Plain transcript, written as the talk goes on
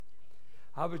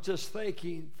I was just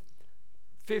thinking,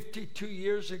 52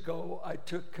 years ago, I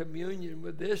took communion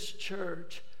with this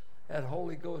church at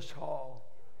Holy Ghost Hall.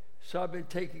 So I've been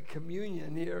taking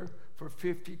communion here for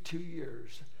 52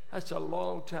 years. That's a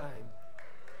long time.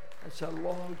 That's a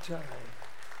long time.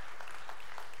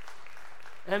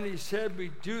 And he said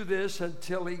we do this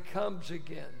until he comes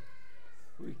again.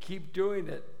 We keep doing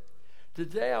it.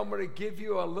 Today I'm going to give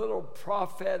you a little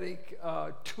prophetic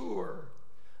tour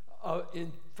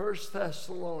in 1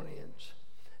 Thessalonians.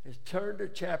 It's turned to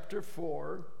chapter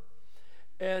 4.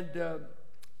 And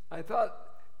I thought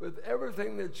with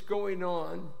everything that's going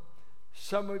on,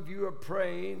 some of you are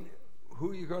praying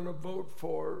who you're going to vote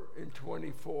for in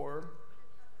 24.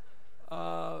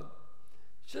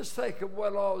 Just think of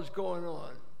what all is going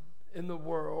on in the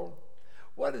world.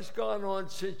 What has gone on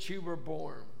since you were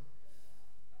born?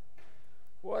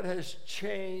 What has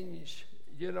changed?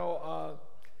 You know,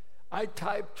 I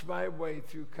typed my way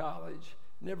through college.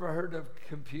 Never heard of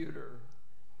computer.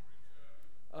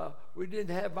 We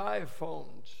didn't have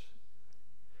iPhones.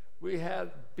 We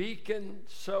had Beacon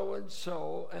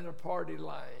so-and-so and a party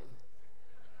line.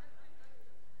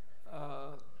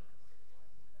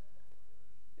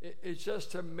 It's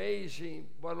just amazing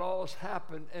what all has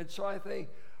happened. And so I think,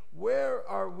 where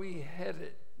are we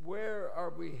headed? Where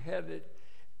are we headed?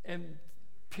 And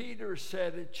Peter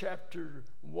said in chapter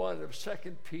 1 of 2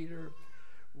 Peter,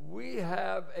 we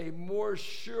have a more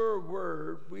sure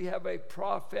word. We have a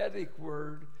prophetic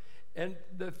word. And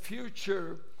the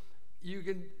future, you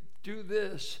can do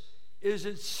this. Is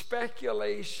it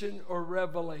speculation or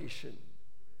revelation?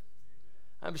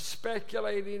 I'm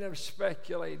speculating.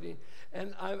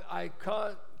 And I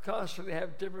constantly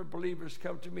have different believers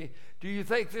come to me. Do you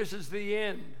think this is the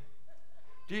end?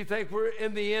 Do you think we're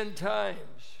in the end times?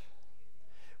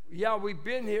 Yeah, we've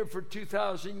been here for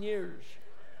 2,000 years.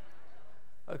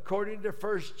 According to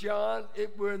 1 John,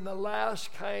 we're in the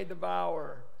last kind of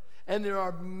hour. And there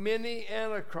are many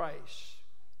antichrists.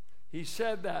 He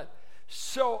said that.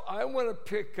 So I want to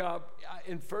pick up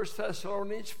in 1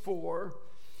 Thessalonians 4.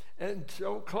 And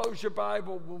don't close your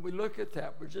Bible when we look at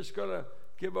that. We're just going to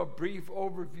give a brief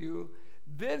overview.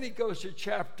 Then he goes to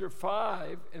chapter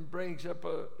 5 and brings up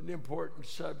an important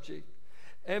subject.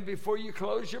 And before you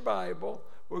close your Bible,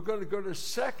 we're going to go to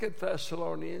 2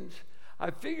 Thessalonians.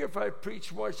 I figure if I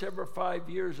preach once every 5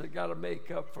 years, I got to make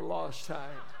up for lost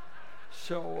time.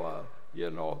 So,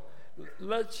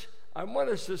 I want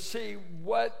us to see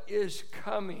what is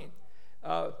coming.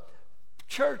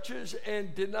 Churches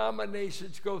and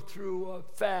denominations go through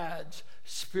fads,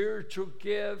 spiritual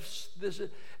gifts,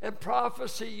 and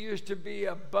prophecy used to be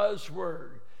a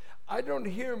buzzword. I don't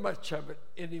hear much of it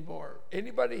anymore.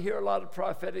 Anybody hear a lot of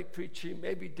prophetic preaching?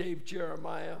 Maybe Dave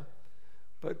Jeremiah,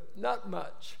 but not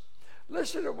much.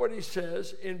 Listen to what he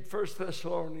says in 1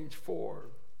 Thessalonians 4.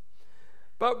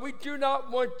 But we do not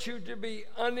want you to be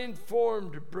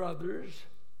uninformed, brothers,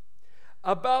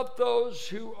 about those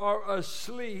who are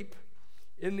asleep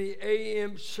in the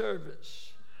AM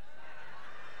service.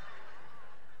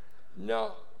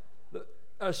 Now,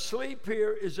 asleep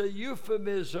here is a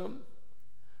euphemism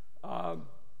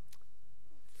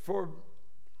for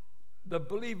the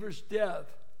believer's death.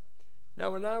 Now,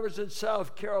 when I was in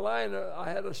South Carolina, I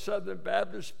had a Southern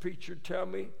Baptist preacher tell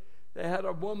me they had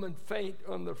a woman faint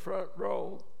on the front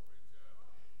row.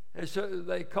 And so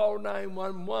they called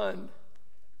 911,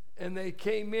 and they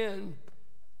came in,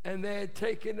 and they had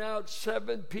taken out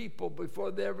 7 people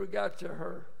before they ever got to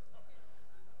her.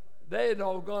 They had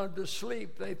all gone to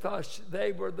sleep. They thought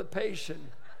they were the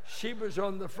patient. She was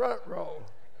on the front row.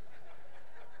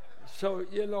 So,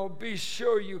 be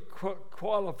sure you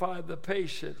qualify the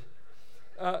patient.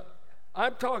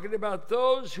 I'm talking about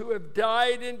those who have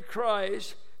died in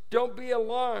Christ. Don't be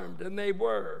alarmed, and they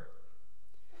were.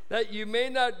 That you may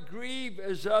not grieve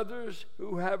as others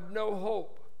who have no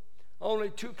hope. Only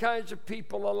 2 kinds of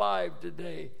people alive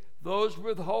today. Those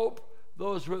with hope,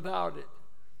 those without it.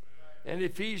 And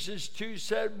Ephesians 2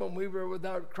 said, when we were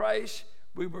without Christ,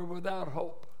 we were without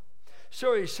hope.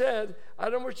 So he said,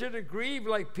 I don't want you to grieve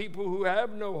like people who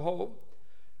have no hope.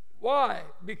 Why?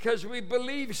 Because we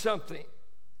believe something.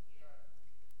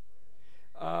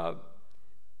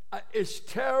 It's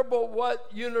terrible what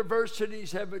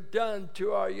universities have done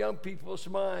to our young people's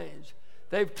minds.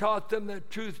 They've taught them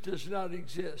that truth does not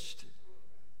exist.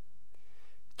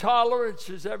 Tolerance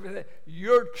is everything.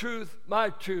 Your truth, my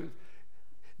truth.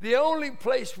 The only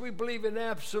place we believe in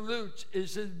absolutes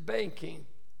is in banking.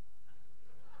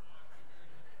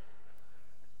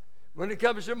 When it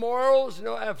comes to morals,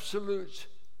 no absolutes.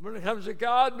 When it comes to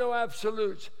God, no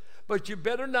absolutes. But you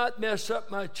better not mess up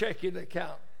my checking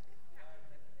account.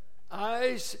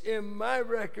 in my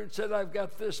record said I've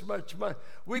got this much money.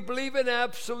 We believe in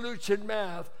absolutes in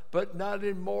math, but not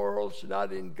in morals,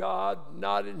 not in God,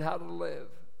 not in how to live.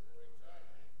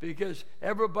 Because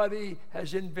everybody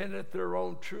has invented their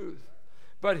own truth.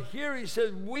 But here he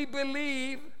says, we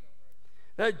believe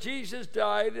that Jesus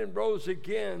died and rose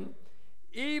again.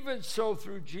 Even so,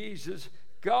 through Jesus,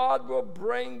 God will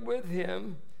bring with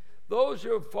him those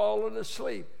who have fallen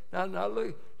asleep. Now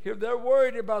look, here they're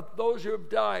worried about those who have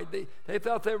died. They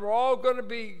thought they were all going to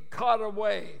be caught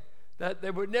away, that they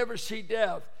would never see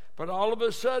death. But all of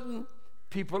a sudden,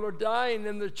 people are dying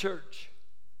in the church.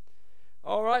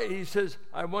 All right, he says,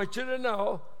 I want you to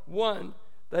know, one,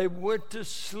 they went to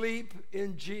sleep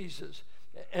in Jesus.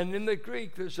 And in the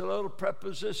Greek, there's a little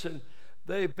preposition.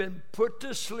 They've been put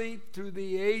to sleep through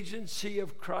the agency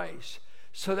of Christ.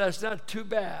 So that's not too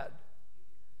bad.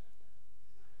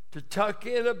 To tuck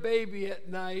in a baby at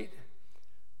night,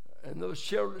 and those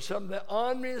children, some of the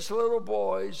orneriest little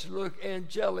boys look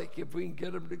angelic if we can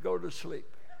get them to go to sleep.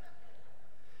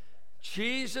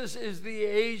 Jesus is the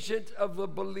agent of the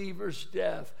believer's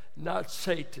death, not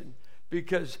Satan,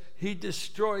 because he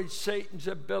destroyed Satan's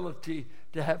ability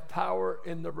to have power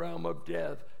in the realm of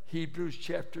death. Hebrews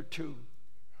chapter 2.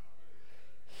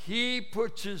 He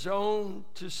puts his own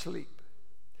to sleep.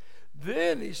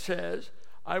 Then he says,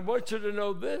 I want you to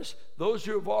know this, those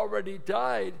who have already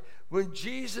died, when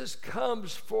Jesus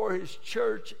comes for his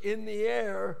church in the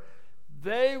air,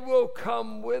 they will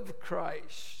come with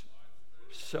Christ.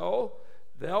 So,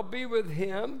 they'll be with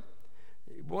him.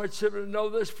 He wants them to know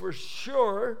this for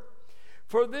sure.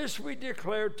 For this we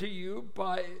declare to you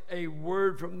by a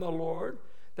word from the Lord,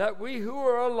 that we who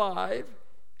are alive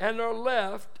and are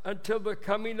left until the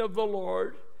coming of the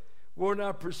Lord will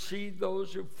not precede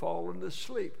those who've fallen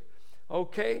asleep.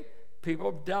 Okay,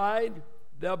 people have died,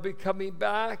 they'll be coming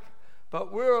back,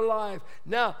 but we're alive.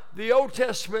 Now, the Old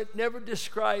Testament never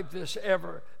described this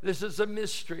ever. This is a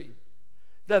mystery,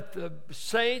 that the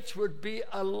saints would be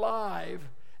alive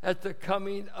at the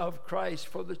coming of Christ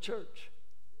for the church.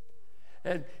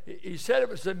 And he said it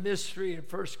was a mystery in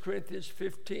 1 Corinthians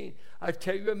 15. I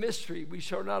tell you a mystery. We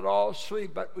shall not all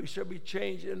sleep, but we shall be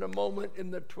changed in a moment, in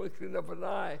the twinkling of an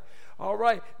eye. All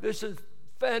right, this is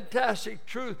fantastic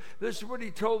truth. This is what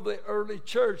he told the early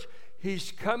church.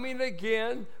 He's coming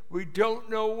again. We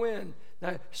don't know when.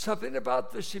 Now, something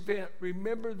about this event,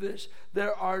 remember this.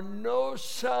 There are no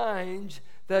signs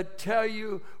that tell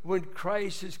you when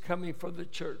Christ is coming for the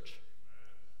church.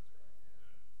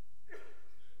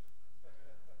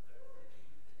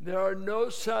 There are no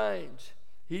signs.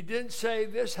 He didn't say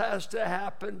this has to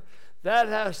happen, that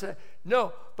has to.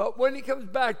 No, but when he comes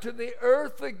back to the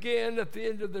earth again at the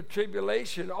end of the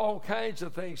tribulation, all kinds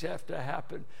of things have to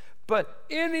happen. But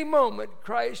any moment,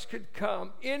 Christ could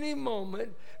come, any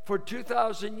moment for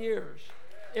 2,000 years,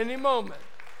 any moment.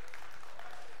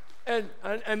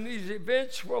 And these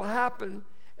events will happen.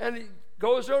 And he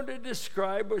goes on to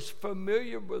describe what's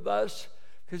familiar with us,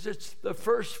 because it's the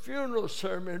first funeral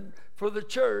sermon for the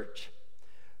church.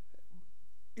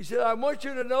 He said, I want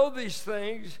you to know these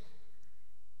things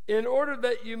in order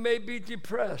that you may be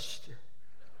depressed.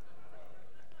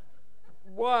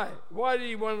 Why? Why did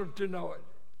he want them to know it?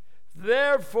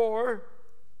 Therefore,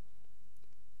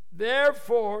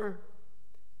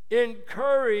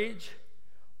 encourage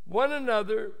one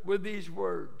another with these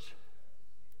words.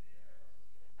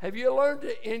 Have you learned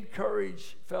to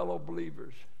encourage fellow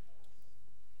believers?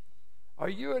 Are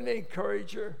you an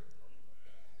encourager?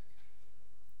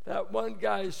 That one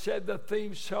guy said the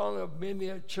theme song of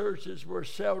many churches where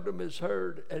seldom is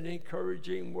heard an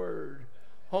encouraging word.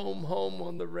 Home, home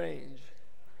on the range.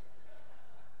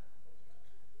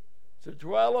 To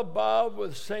dwell above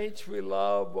with saints we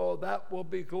love, well, that will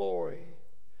be glory.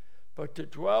 But to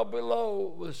dwell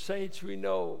below with saints we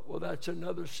know, well, that's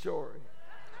another story.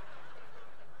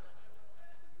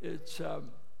 It's,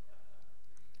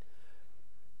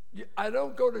 I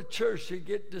don't go to church to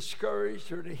get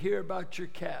discouraged or to hear about your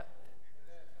cat.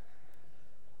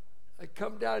 I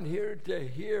come down here to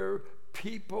hear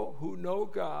people who know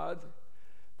God,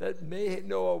 that may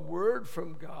know a word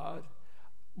from God.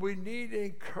 We need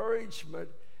encouragement.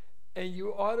 And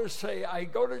you ought to say, I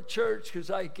go to church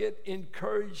because I get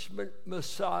encouragement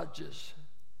massages.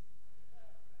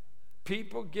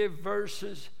 People give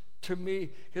verses to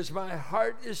me because my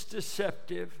heart is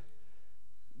deceptive.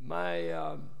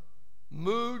 My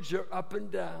moods are up and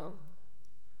down.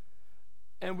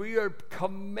 And we are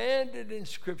commanded in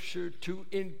Scripture to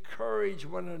encourage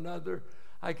one another.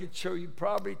 I could show you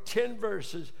probably 10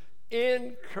 verses.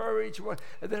 Encourage one.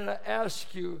 And then I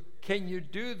ask you, can you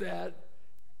do that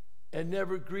and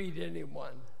never greet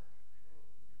anyone?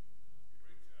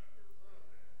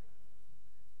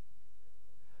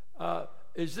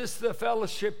 Is this the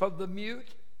fellowship of the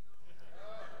mute?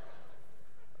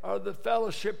 Or the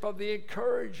fellowship of the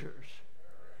encouragers?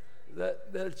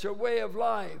 That's a way of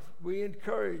life. We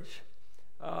encourage.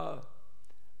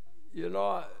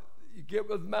 You get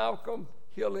with Malcolm,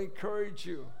 he'll encourage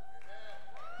you.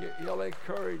 He'll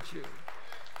encourage you.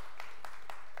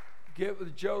 Get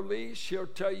with Jolie, she'll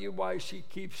tell you why she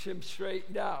keeps him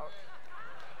straightened out.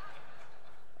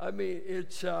 I mean,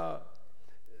 it's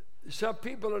some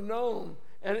people are known.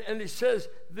 And he says,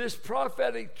 this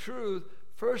prophetic truth,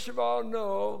 first of all,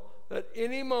 know that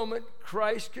any moment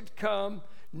Christ could come.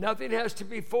 Nothing has to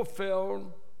be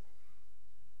fulfilled.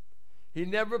 He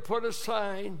never put a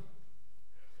sign.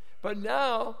 But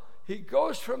now he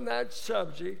goes from that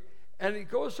subject and he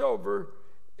goes over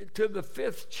to the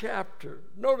 5th chapter.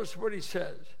 Notice what he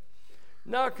says.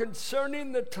 Now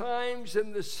concerning the times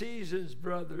and the seasons,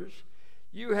 brothers,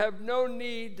 you have no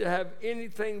need to have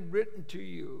anything written to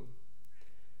you.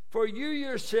 For you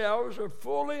yourselves are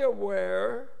fully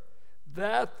aware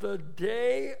that the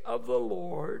day of the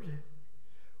Lord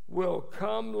will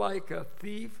come like a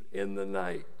thief in the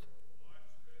night.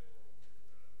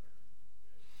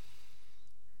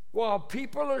 While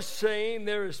people are saying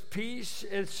there is peace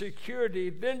and security,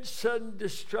 then sudden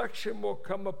destruction will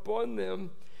come upon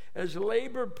them as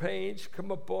labor pains come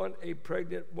upon a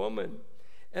pregnant woman,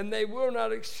 and they will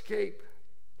not escape.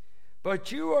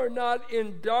 But you are not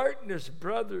in darkness,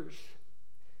 brothers,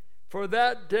 for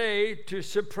that day to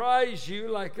surprise you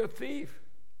like a thief.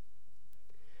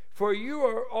 For you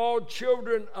are all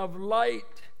children of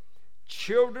light,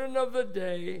 children of the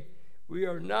day. We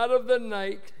are not of the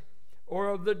night or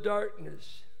of the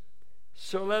darkness.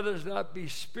 So let us not be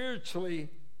spiritually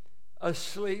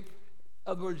asleep,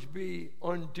 in other words, be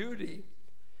on duty.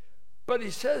 But he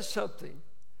says something.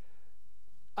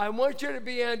 I want you to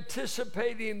be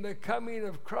anticipating the coming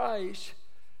of Christ,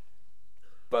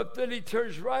 but then he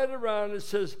turns right around and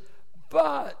says,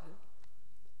 but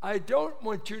I don't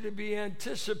want you to be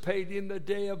anticipating the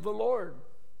day of the Lord.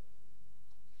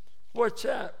 What's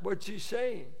that? What's he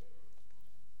saying?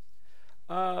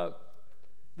 The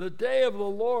day of the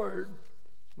Lord,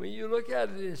 when you look at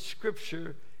it in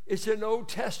Scripture, it's an Old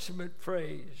Testament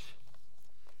phrase.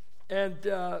 And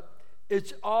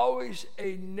it's always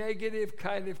a negative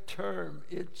kind of term.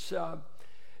 It's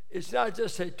not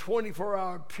just a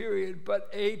 24-hour period, but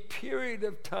a period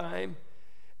of time.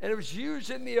 And it was used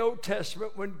in the Old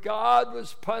Testament when God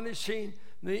was punishing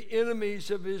the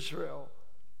enemies of Israel.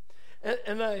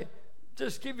 And I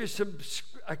just give you some,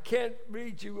 I can't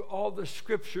read you all the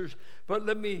scriptures, but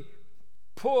let me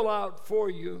pull out for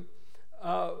you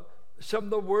some of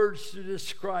the words to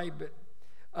describe it.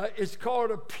 It's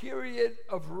called a period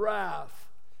of wrath.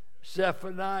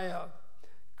 Zephaniah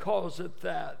calls it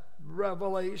that.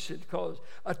 Revelation calls it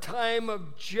a time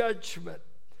of judgment,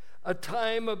 a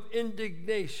time of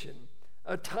indignation,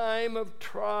 a time of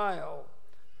trial,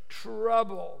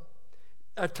 trouble,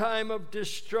 a time of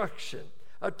destruction,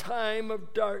 a time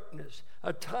of darkness,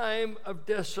 a time of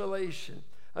desolation,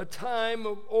 a time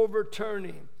of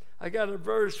overturning. I got a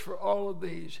verse for all of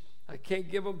these. I can't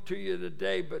give them to you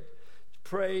today, but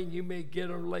pray and you may get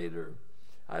them later.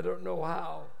 I don't know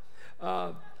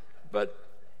how. But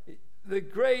the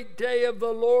great day of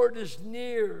the Lord is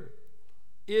near.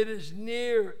 It is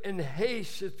near and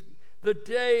hasteth. The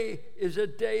day is a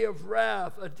day of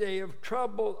wrath, a day of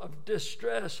trouble, of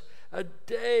distress, a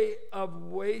day of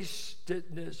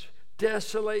wastedness,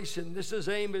 desolation. This is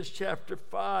Amos chapter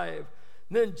 5.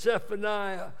 Then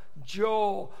Zephaniah,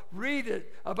 Joel, read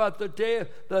it about the day.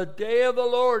 The day of the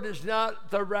Lord is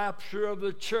not the rapture of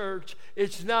the church.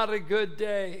 It's not a good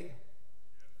day.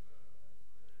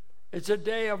 It's a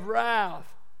day of wrath,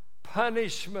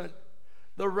 punishment,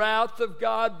 the wrath of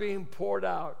God being poured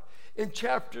out. In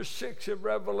chapter 6 of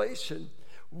Revelation,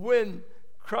 when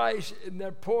Christ, and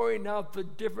they're pouring out the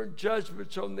different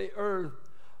judgments on the earth,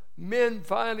 men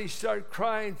finally start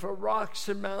crying for rocks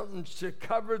and mountains to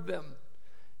cover them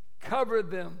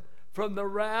from the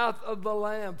wrath of the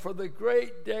Lamb, for the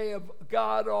great day of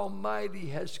God Almighty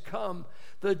has come.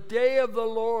 The day of the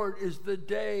Lord is the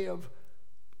day of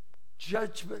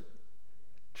judgment,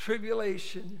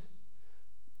 tribulation,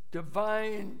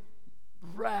 divine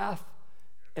wrath,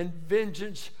 and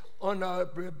vengeance on a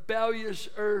rebellious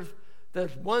earth.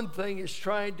 That one thing is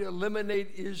trying to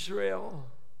eliminate Israel.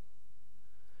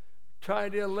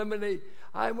 Trying to eliminate.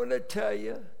 I want to tell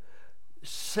you,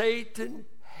 Satan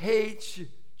hates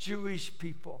Jewish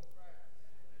people.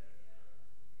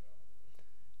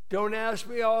 Don't ask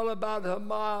me all about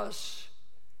Hamas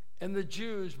and the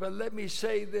Jews, but let me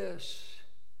say this.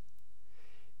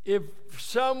 if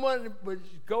someone would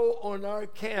go on our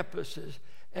campuses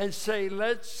and say,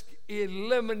 let's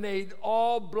eliminate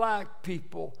all black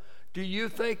people, do you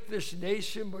think this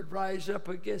nation would rise up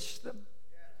against them?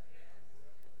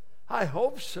 I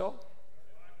hope so.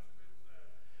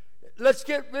 Let's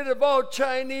get rid of all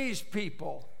Chinese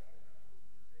people.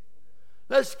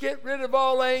 Let's get rid of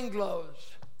all Anglos.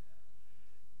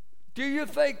 Do you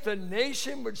think the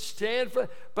nation would stand for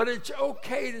it? But it's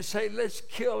okay to say, let's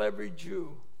kill every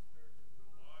Jew.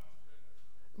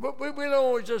 But we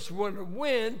don't just want to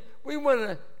win. We want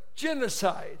to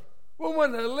genocide. We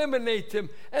want to eliminate them.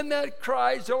 And that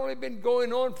cry's only been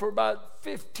going on for about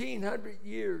 1,500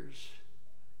 years.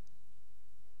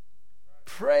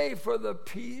 Pray for the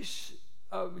peace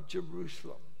of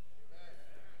Jerusalem.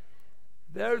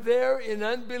 They're there in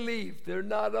unbelief. They're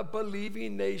not a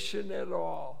believing nation at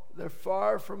all. They're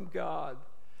far from God.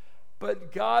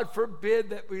 But God forbid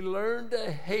that we learn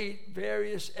to hate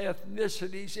various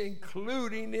ethnicities,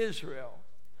 including Israel.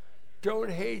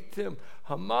 Don't hate them.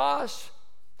 Hamas,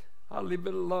 I'll leave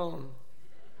it alone.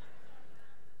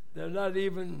 They're not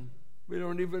even, we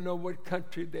don't even know what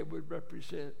country they would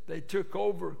represent. They took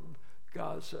over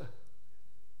Gaza.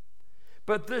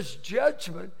 But this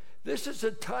judgment, this is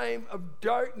a time of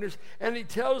darkness. And he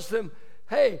tells them,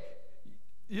 hey,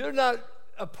 you're not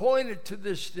appointed to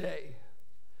this day.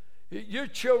 You're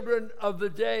children of the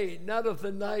day, not of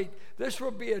the night. This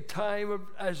will be a time of,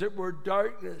 as it were,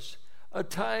 darkness, a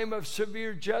time of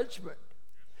severe judgment.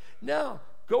 Now,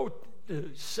 go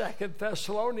to 2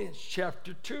 Thessalonians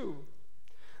chapter 2.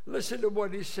 Listen to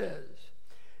what he says.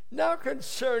 Now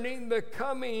concerning the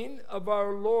coming of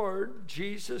our Lord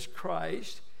Jesus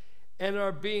Christ and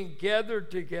our being gathered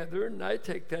together, and I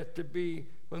take that to be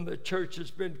when the church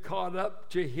has been caught up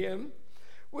to him,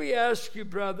 we ask you,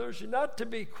 brothers, not to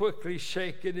be quickly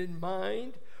shaken in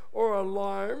mind or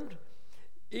alarmed,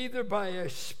 either by a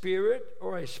spirit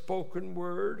or a spoken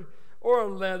word or a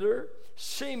letter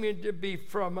seeming to be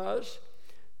from us,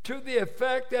 to the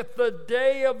effect that the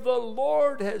day of the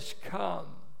Lord has come.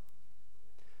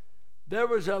 There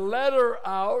was a letter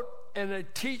out and a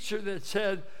teacher that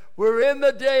said, we're in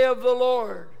the day of the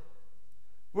Lord.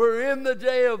 We're in the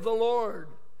day of the Lord.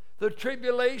 The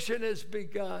tribulation has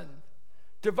begun.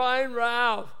 Divine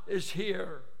wrath is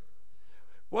here.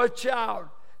 Watch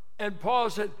out. And Paul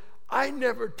said, I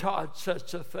never taught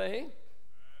such a thing.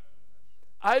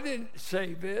 I didn't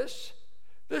say this.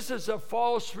 This is a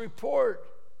false report.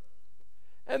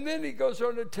 And then he goes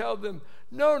on to tell them,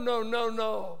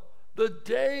 no. The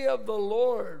day of the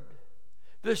Lord,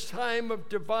 this time of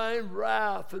divine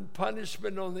wrath and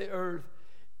punishment on the earth,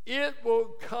 it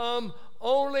will come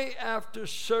only after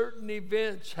certain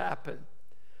events happen.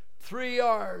 3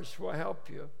 R's will help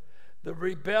you. The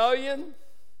rebellion,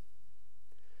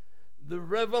 the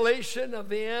revelation of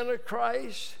the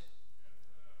Antichrist,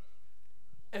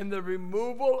 and the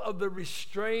removal of the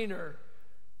restrainer,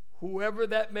 whoever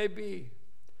that may be.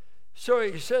 So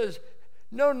he says,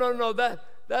 no,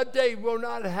 that day will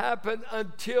not happen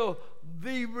until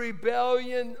the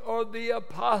rebellion or the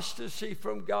apostasy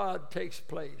from God takes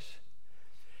place.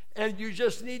 And you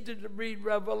just need to read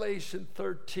Revelation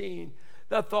 13,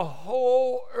 that the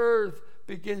whole earth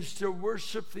begins to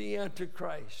worship the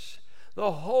Antichrist.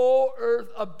 The whole earth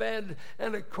abandoned.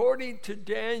 And according to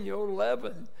Daniel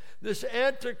 11, this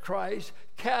Antichrist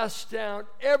casts down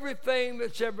everything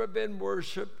that's ever been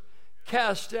worshipped,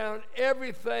 casts down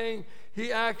everything.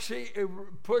 He actually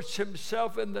puts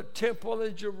himself in the temple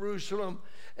in Jerusalem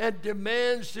and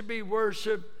demands to be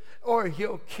worshiped, or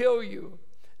he'll kill you.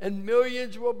 And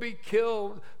millions will be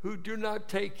killed who do not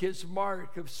take his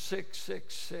mark of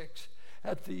 666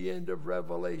 at the end of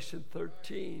Revelation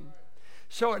 13.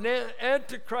 So an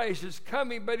Antichrist is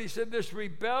coming, but he said this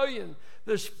rebellion,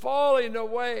 this falling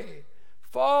away.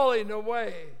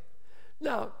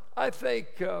 Now, I think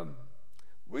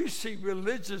we see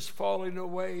religious falling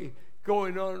away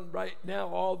going on right now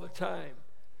all the time.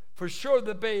 For sure,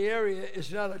 the Bay Area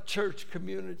is not a church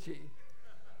community.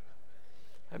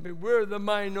 I mean, we're the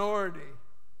minority.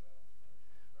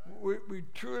 We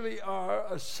truly are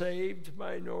a saved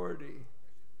minority.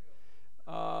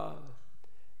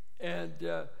 And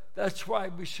that's why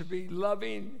we should be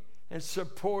loving and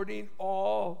supporting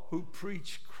all who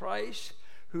preach Christ,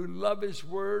 who love his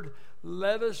word.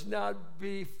 Let us not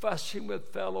be fussing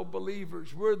with fellow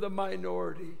believers. We're the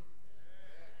minority.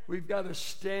 We've got to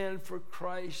stand for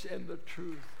Christ and the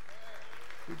truth.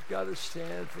 We've got to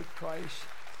stand for Christ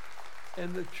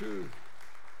and the truth.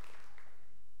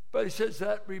 But he says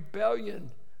that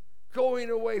rebellion, going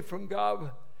away from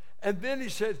God. And then he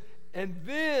said, and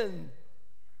then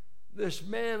this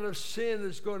man of sin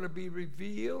is going to be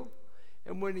revealed,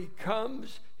 And when he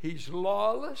comes, he's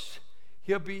lawless.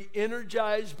 He'll be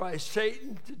energized by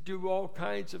Satan to do all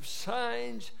kinds of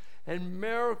signs and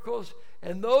miracles.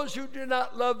 And those who do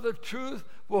not love the truth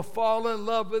will fall in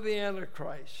love with the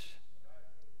Antichrist.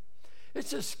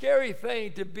 It's a scary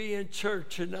thing to be in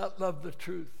church and not love the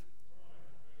truth.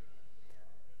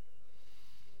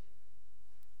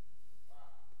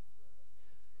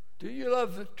 Do you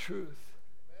love the truth?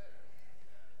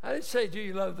 I didn't say, do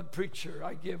you love the preacher?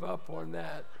 I give up on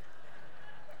that.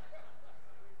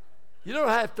 You don't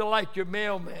have to like your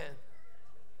mailman.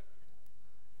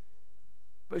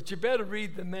 But you better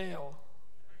read the mail.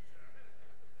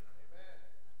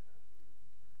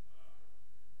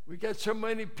 We got so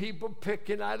many people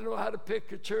picking. I don't know how to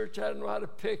pick a church. I don't know how to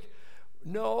pick.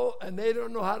 No, and they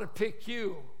don't know how to pick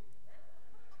you.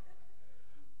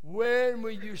 When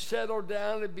will you settle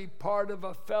down and be part of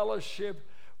a fellowship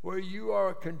where you are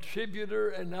a contributor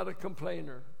and not a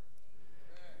complainer?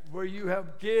 Where you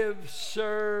have give,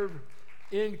 serve,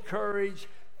 encourage,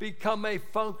 become a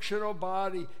functional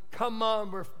body. Come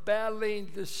on, we're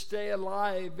battling to stay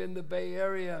alive in the Bay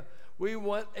Area. We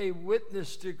want a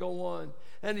witness to go on.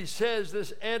 And he says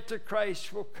this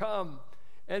Antichrist will come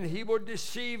and he will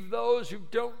deceive those who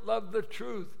don't love the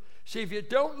truth. See, if you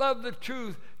don't love the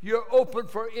truth, you're open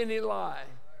for any lie.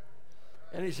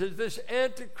 And he says this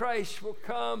Antichrist will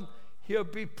come. He'll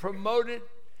be promoted.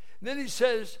 And then he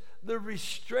says the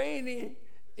restraining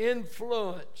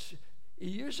influence. He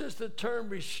uses the term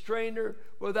restrainer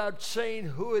without saying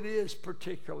who it is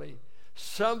particularly.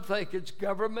 Some think it's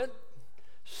government.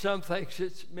 Some think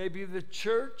it's maybe the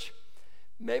church.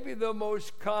 Maybe the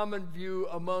most common view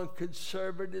among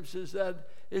conservatives is that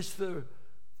it's the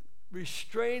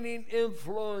restraining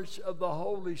influence of the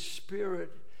Holy Spirit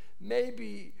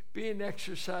maybe being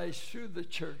exercised through the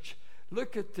church.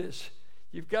 Look at this.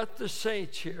 You've got the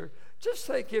saints here. Just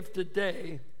think if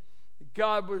today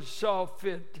God was saw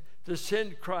fit to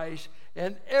send Christ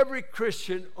and every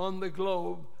Christian on the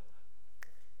globe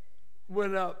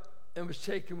went up and was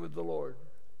taken with the Lord.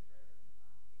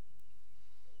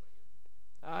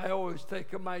 I always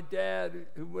think of my dad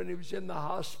who, when he was in the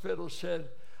hospital, said,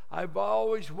 I've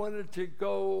always wanted to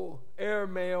go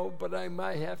airmail, but I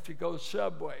might have to go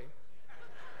subway.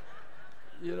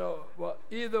 You know, well,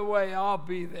 either way, I'll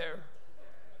be there.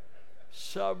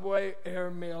 Subway,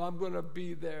 airmail, I'm going to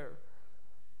be there.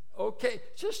 Okay,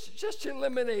 just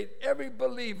eliminate every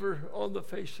believer on the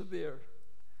face of the earth.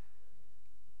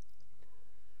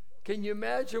 Can you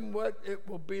imagine what it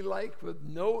will be like with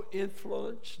no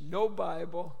influence, no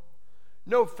Bible,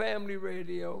 no family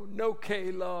radio, no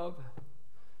K-Love,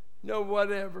 no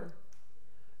whatever?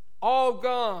 All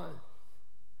gone.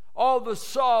 All the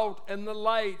salt and the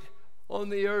light on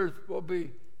the earth will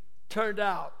be turned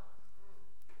out.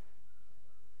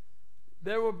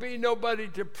 There will be nobody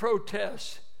to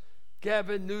protest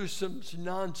Gavin Newsom's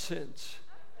nonsense.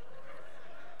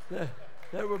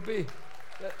 There would be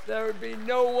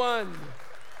no one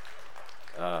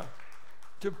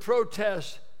to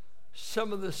protest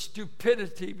some of the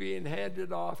stupidity being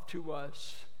handed off to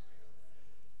us.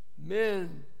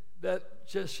 Men that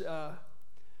just,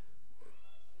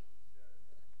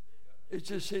 it's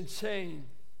just insane.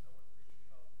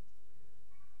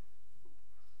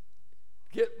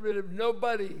 Get rid of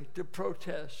nobody to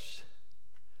protest.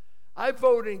 I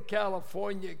vote in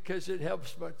California because it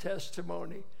helps my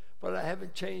testimony, but I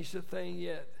haven't changed a thing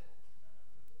yet.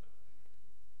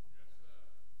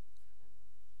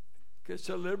 Because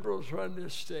the liberals run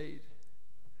this state,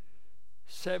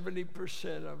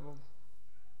 70% of them.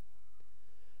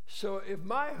 So if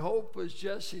my hope was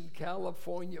just in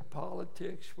California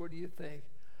politics, what do you think?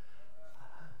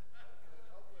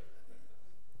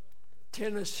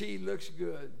 Tennessee looks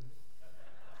good.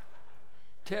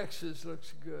 Texas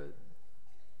looks good.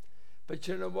 But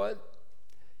you know what?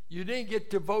 You didn't get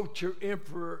to vote your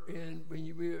emperor in when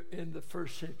you were in the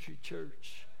first century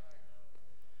church.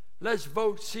 Let's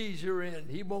vote Caesar in.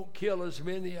 He won't kill as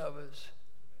many of us.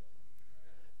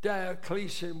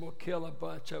 Diocletian will kill a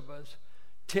bunch of us.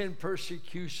 10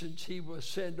 persecutions he will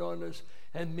send on us,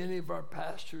 and many of our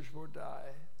pastors will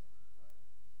die.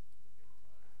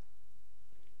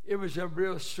 It was a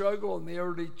real struggle in the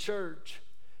early church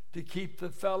to keep the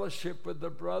fellowship with the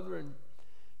brethren,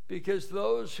 because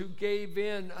those who gave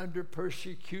in under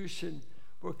persecution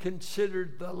were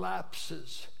considered the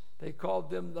lapses. They called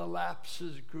them the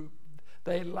lapses group.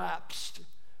 They lapsed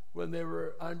when they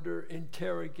were under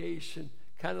interrogation,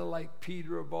 kind of like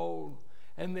Peter of old,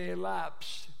 and they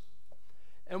lapsed.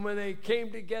 And when they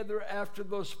came together after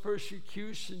those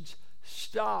persecutions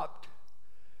stopped,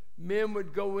 men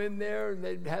would go in there and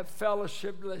they'd have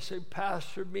fellowship, let's say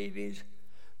pastor meetings.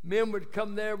 Men would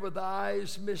come there with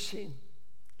eyes missing,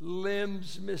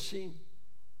 limbs missing,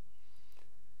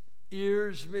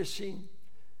 ears missing,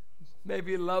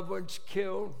 maybe loved ones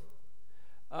killed.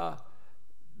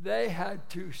 They had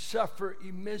to suffer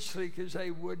immensely because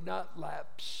they would not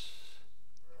lapse.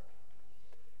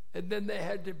 And then they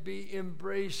had to be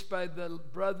embraced by the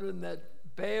brethren that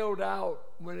bailed out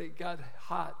when it got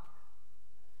hot,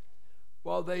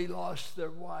 while they lost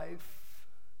their wife,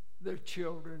 their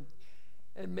children,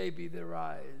 and maybe their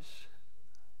eyes.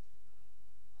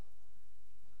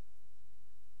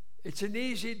 It's an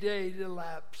easy day to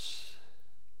lapse,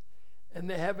 and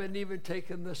they haven't even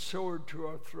taken the sword to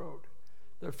our throat.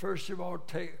 They're first of all,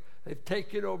 they've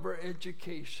taken over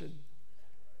education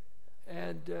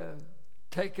and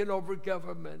taken over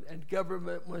government, and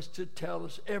government wants to tell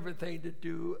us everything to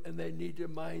do, and they need to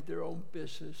mind their own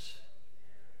business.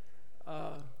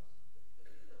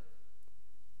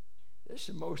 This is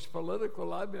the most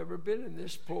political I've ever been in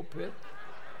this pulpit.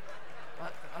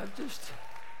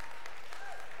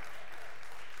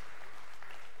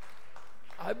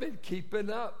 I've been keeping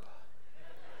up.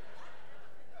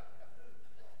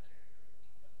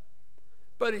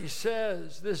 But he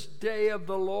says, this day of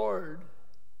the Lord,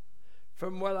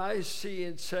 from what I see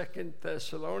in 2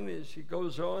 Thessalonians, he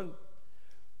goes on,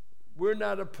 we're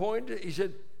not appointed. He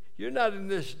said, you're not in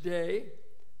this day.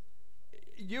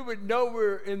 You would know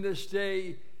we're in this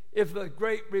day if the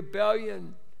great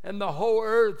rebellion and the whole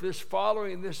earth is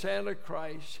following this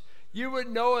Antichrist. You would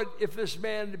know it if this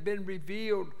man had been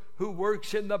revealed who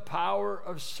works in the power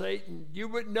of Satan. You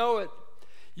would know it.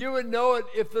 You would know it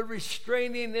if the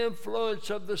restraining influence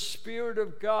of the Spirit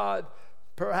of God,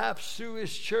 perhaps through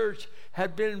his church,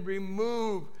 had been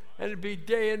removed, and it'd be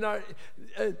day and night.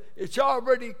 It's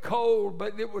already cold,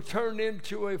 but it will turn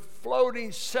into a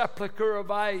floating sepulcher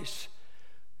of ice.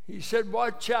 He said,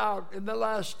 watch out. In the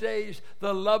last days,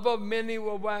 the love of many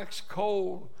will wax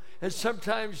cold. And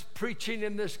sometimes preaching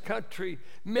in this country,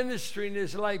 ministering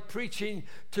is like preaching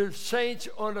to saints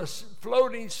on a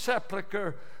floating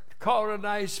sepulcher called an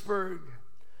iceberg.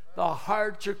 The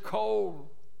hearts are cold.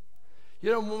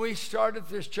 You know, when we started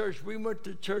this church, we went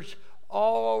to church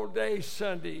all day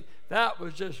Sunday. That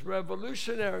was just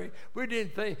revolutionary.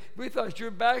 We thought you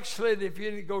were backslid if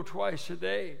you didn't go twice a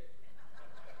day.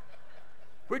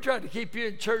 We tried to keep you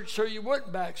in church so you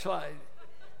wouldn't backslide.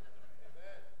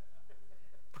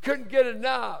 We couldn't get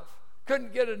enough.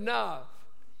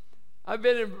 I've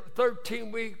been in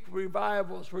 13-week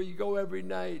revivals where you go every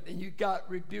night and you got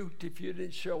rebuked if you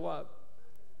didn't show up.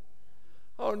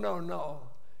 Oh, no.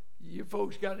 You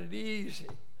folks got it easy.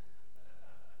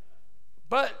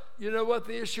 But you know what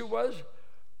the issue was?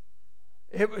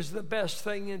 It was the best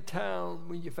thing in town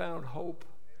when you found hope.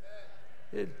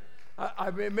 I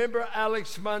remember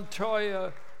Alex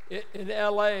Montoya in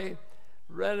L.A.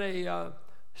 ran a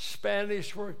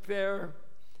Spanish work there,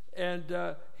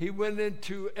 and he went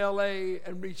into L.A.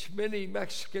 and reached many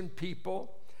Mexican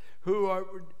people who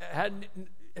had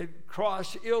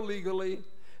crossed illegally.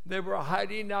 They were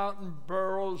hiding out in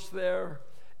burrows there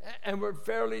and were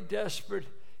fairly desperate.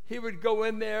 He would go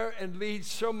in there and lead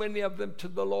so many of them to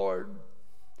the Lord.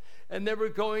 And they were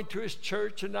going to his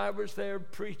church, and I was there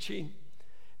preaching.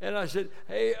 And I said,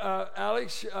 hey,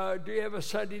 Alex, do you have a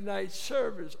Sunday night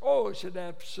service? Oh, he said,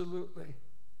 absolutely.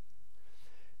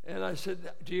 And I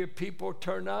said, do your people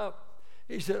turn up?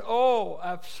 He said, oh,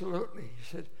 absolutely. He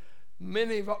said,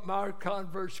 many of our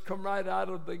converts come right out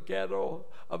of the ghetto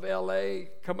of L.A.,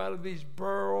 come out of these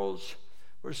boroughs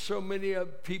where so many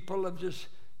people have just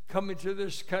come into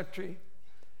this country.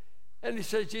 And he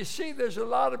says, you see, there's a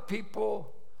lot of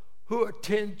people who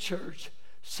attend church.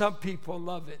 Some people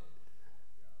love it.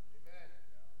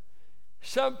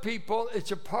 Some people,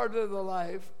 it's a part of their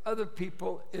life. Other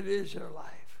people, it is their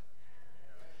life.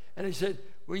 And he said,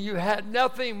 when you had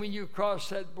nothing when you crossed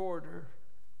that border,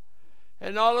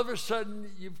 and all of a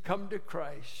sudden you've come to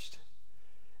Christ,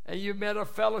 and you've met a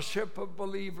fellowship of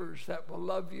believers that will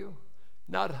love you,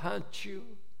 not hunt you,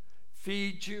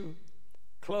 feed you,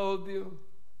 clothe you,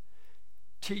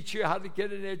 teach you how to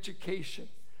get an education,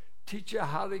 teach you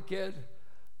how to get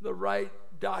the right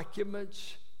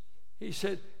documents. He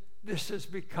said, this has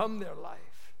become their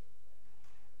life.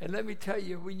 And let me tell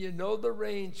you, when you know the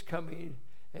rain's coming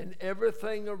and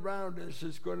everything around us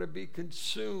is going to be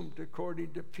consumed,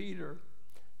 according to Peter,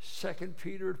 2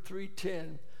 Peter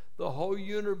 3:10, the whole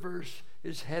universe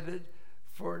is headed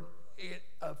for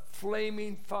a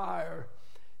flaming fire.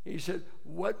 He said,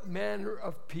 what manner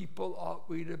of people ought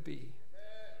we to be?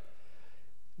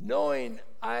 Knowing,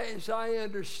 as I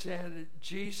understand it,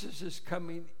 Jesus is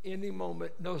coming any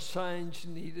moment, no signs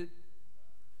needed.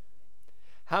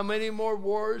 How many more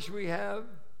wars we have?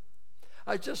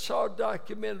 I just saw a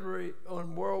documentary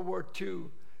on World War II.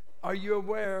 Are you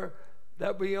aware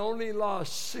that we only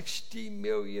lost 60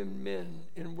 million men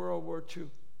in World War II?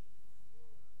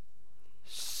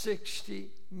 60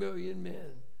 million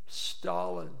men.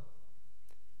 Stalin,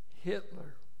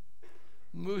 Hitler,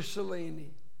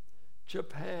 Mussolini,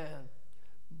 Japan,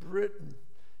 Britain,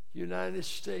 United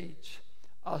States,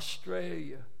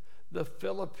 Australia, the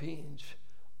Philippines,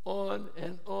 on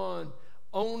and on.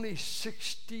 Only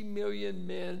 60 million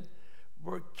men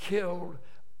were killed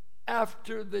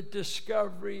after the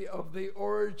discovery of the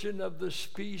origin of the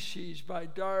species by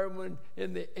Darwin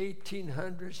in the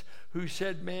 1800s, who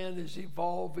said man is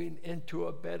evolving into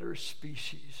a better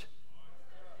species.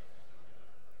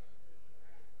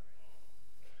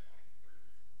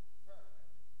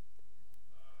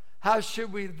 How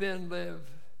should we then live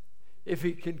if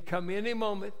he can come any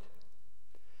moment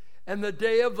and the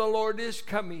day of the Lord is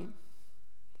coming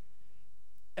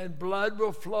and blood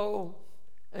will flow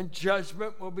and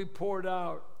judgment will be poured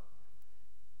out?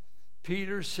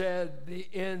 Peter said, the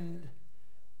end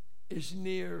is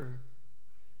near.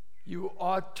 You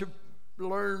ought to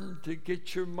learn to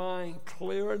get your mind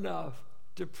clear enough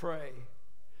to pray.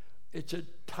 It's a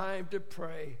time to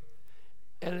pray.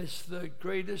 And it's the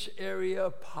greatest area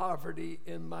of poverty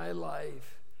in my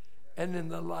life and in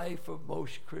the life of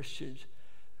most Christians.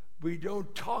 We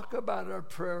don't talk about our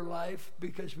prayer life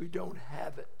because we don't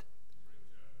have it.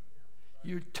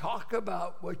 You talk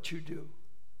about what you do.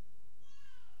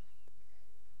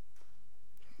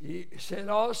 He said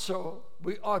also,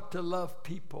 we ought to love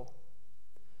people,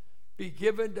 be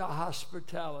given to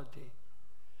hospitality.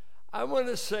 I want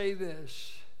to say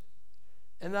this,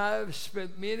 and I've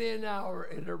spent many an hour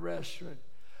in a restaurant,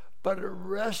 but a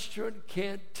restaurant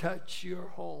can't touch your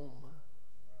home.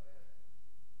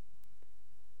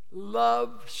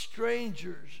 Love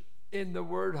strangers. In the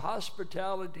word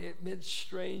hospitality, it meant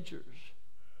strangers.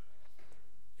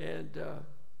 And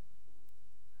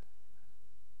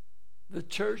the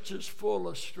church is full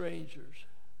of strangers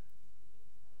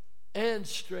and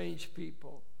strange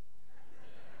people.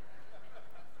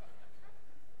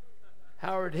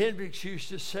 Howard Hendricks used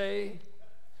to say,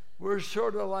 we're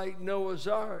sort of like Noah's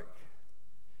Ark.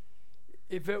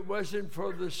 If it wasn't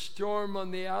for the storm on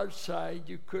the outside,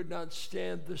 you could not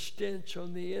stand the stench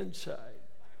on the inside.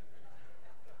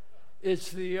 It's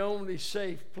the only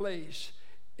safe place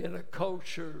in a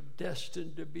culture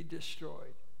destined to be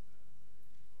destroyed.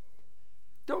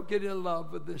 Don't get in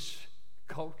love with this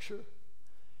culture.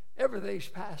 Everything's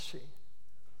passing.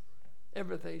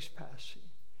 Everything's passing.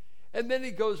 And then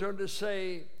he goes on to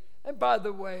say, and by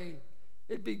the way,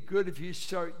 it'd be good if you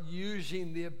start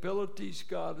using the abilities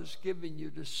God has given you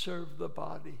to serve the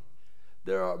body.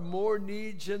 There are more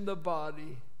needs in the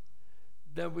body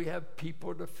than we have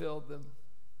people to fill them.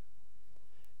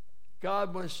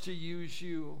 God wants to use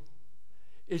you.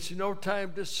 It's no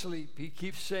time to sleep. He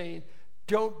keeps saying,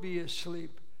 don't be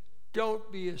asleep. Don't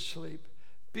be asleep.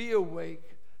 Be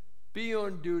awake. Be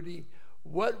on duty.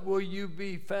 What will you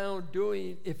be found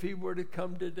doing if he were to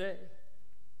come today?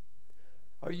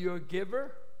 Are you a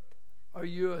giver? Are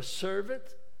you a servant?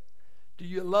 Do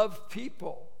you love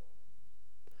people?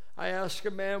 I asked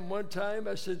a man one time,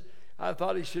 I said, I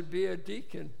thought he should be a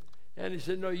deacon. And he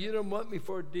said, no, you don't want me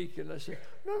for a deacon. I said,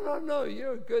 no,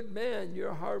 you're a good man. You're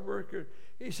a hard worker.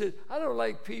 He said, I don't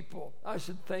like people. I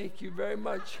said, thank you very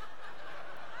much.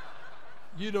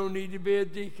 You don't need to be a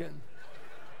deacon.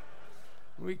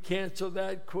 We cancel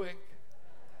that quick.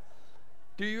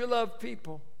 Do you love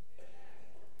people?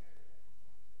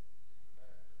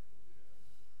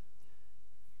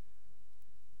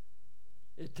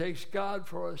 It takes God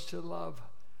for us to love.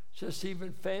 Just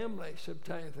even family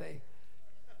sometimes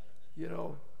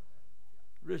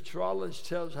Rich Rollins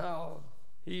tells how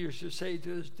he used to say to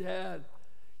his dad,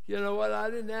 you know what, I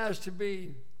didn't ask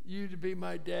you to be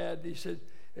my dad. He said,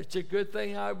 it's a good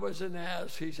thing I wasn't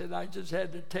asked. He said, I just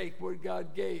had to take what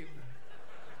God gave.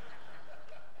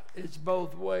 It's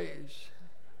both ways.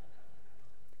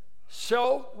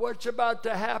 So, what's about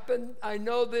to happen? I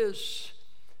know this.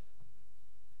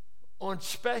 On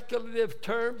speculative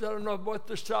terms, I don't know what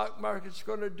the stock market's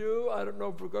going to do. I don't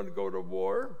know if we're going to go to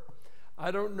war.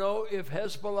 I don't know if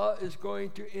Hezbollah is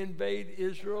going to invade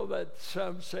Israel, that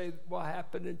some say will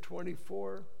happen in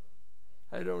 24.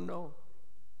 I don't know.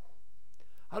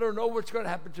 I don't know what's going to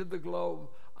happen to the globe.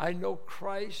 I know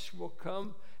Christ will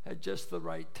come at just the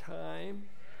right time.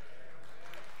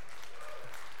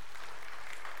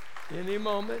 Any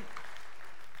moment.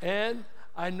 And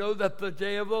I know that the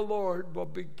day of the Lord will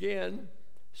begin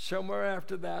somewhere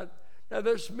after that. Now,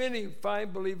 there's many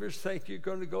fine believers think you're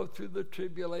going to go through the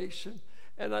tribulation.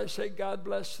 And I say, God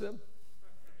bless them.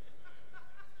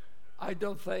 I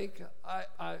don't think.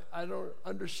 I don't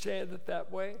understand it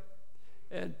that way.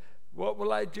 And what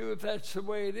will I do if that's the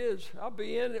way it is? I'll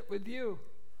be in it with you.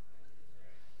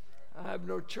 I have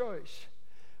no choice.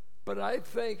 But I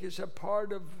think as a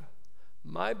part of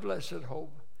my blessed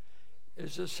hope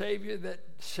is a Savior that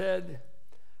said,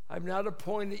 I've not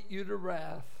appointed you to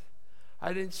wrath.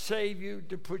 I didn't save you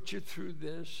to put you through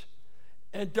this.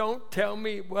 And don't tell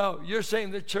me, well, you're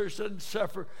saying the church doesn't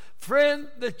suffer. Friend,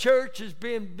 the church has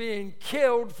been being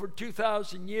killed for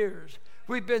 2,000 years.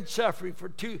 We've been suffering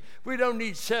we don't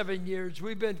need 7 years.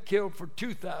 We've been killed for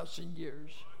 2,000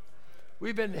 years.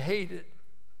 We've been hated.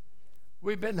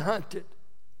 We've been hunted.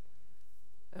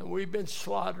 And we've been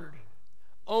slaughtered.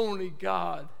 Only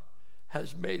God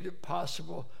has made it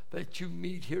possible that you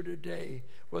meet here today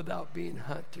without being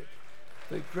hunted.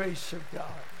 The grace of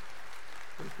God.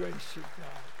 The grace of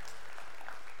God.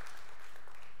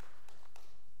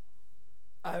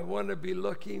 I want to be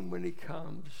looking when he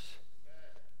comes.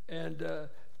 And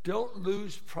don't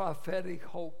lose prophetic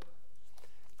hope.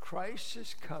 Christ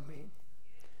is coming.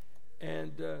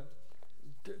 And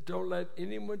don't let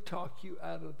anyone talk you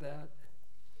out of that.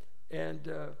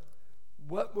 And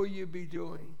what will you be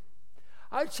doing?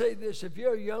 I'd say this, if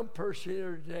you're a young person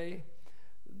here today,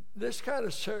 this kind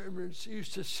of sermons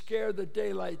used to scare the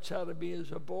daylights out of me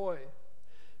as a boy,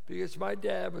 because my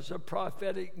dad was a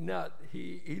prophetic nut.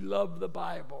 He loved the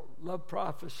Bible, loved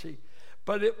prophecy,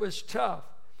 but it was tough.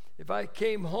 If I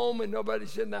came home and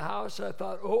nobody's in the house, I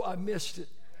thought, oh, I missed it.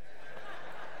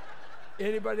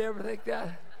 Anybody ever think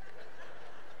that?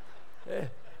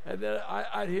 And then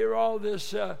I'd hear all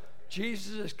this,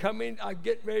 Jesus is coming, I'm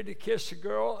getting ready to kiss a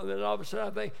girl, and then all of a sudden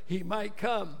I think, he might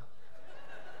come.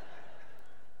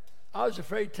 I was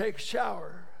afraid to take a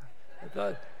shower. I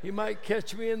thought he might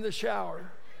catch me in the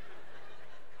shower.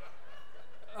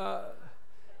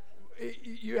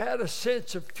 You had a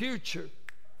sense of future.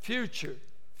 Things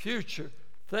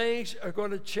are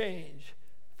going to change.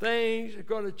 Things are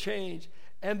going to change.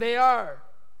 And they are.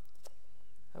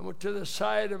 I went to the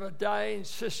side of a dying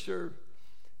sister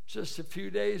just a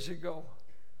few days ago.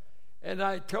 And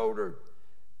I told her,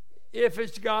 if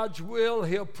it's God's will,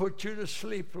 he'll put you to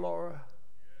sleep, Laura.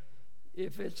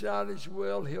 If it's not his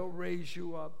will, he'll raise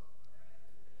you up.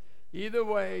 Either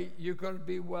way, you're going to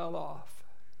be well off.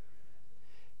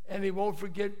 And he won't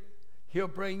forget, he'll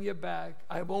bring you back.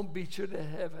 I won't beat you to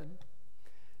heaven.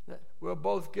 We'll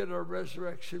both get our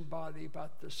resurrection body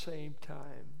about the same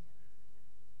time.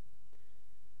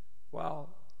 Well,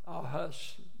 I'll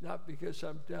hush, not because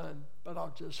I'm done, but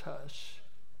I'll just hush.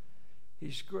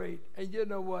 He's great. And you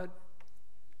know what?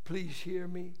 Please hear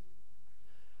me.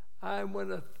 I want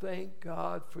to thank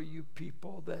God for you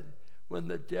people that when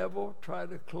the devil tried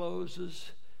to close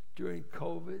us during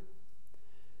COVID,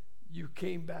 you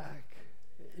came back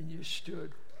and you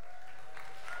stood.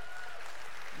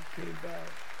 You came back,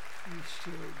 you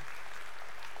stood.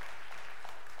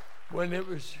 When it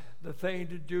was the thing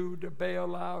to do to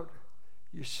bail out,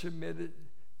 you submitted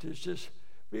to just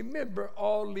remember,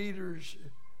 all leaders,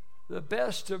 the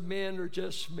best of men are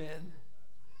just men.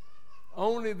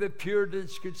 Only the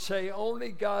Puritans could say,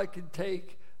 only God can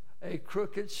take a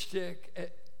crooked stick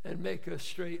and make a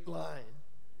straight line.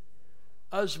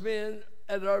 Us men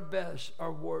at our best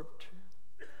are warped.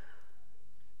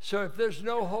 So if there's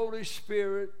no Holy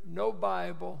Spirit, no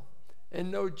Bible, and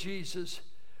no Jesus,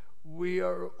 we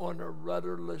are on a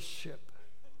rudderless ship.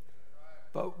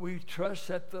 But we trust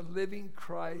that the living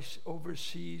Christ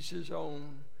oversees his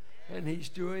own. And he's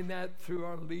doing that through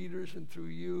our leaders and through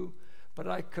you. But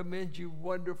I commend you,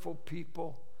 wonderful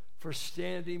people, for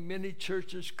standing. Many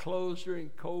churches closed during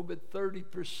COVID,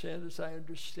 30% as I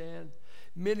understand.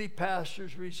 Many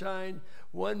pastors resigned.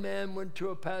 One man went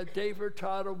to Dave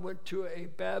Hurtado went to a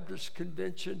Baptist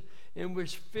convention in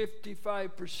which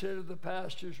 55% of the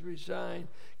pastors resigned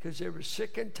because they were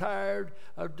sick and tired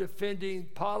of defending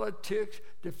politics,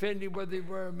 defending whether you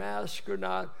wear a mask or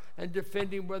not, and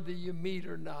defending whether you meet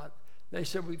or not. They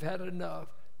said, we've had enough.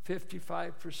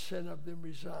 55% of them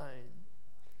resigned.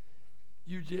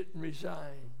 You didn't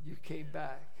resign. You came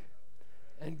back.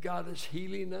 And God is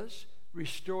healing us,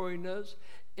 restoring us.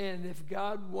 And if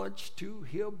God wants to,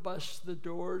 he'll bust the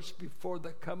doors before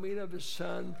the coming of his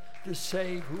Son to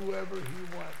save whoever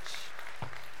he wants.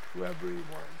 Whoever he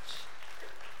wants.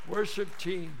 Worship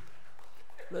team,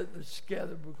 let's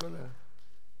gather. We're going to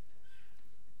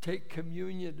take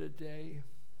communion today.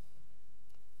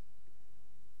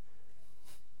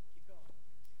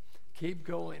 Keep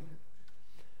going.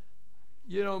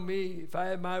 You know me, if I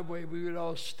had my way, we would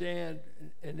all stand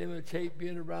and imitate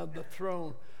being around the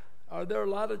throne. Are there a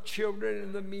lot of children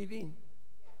in the meeting?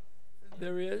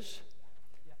 There is?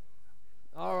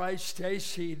 All right, stay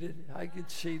seated. I can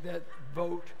see that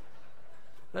vote.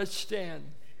 Let's stand.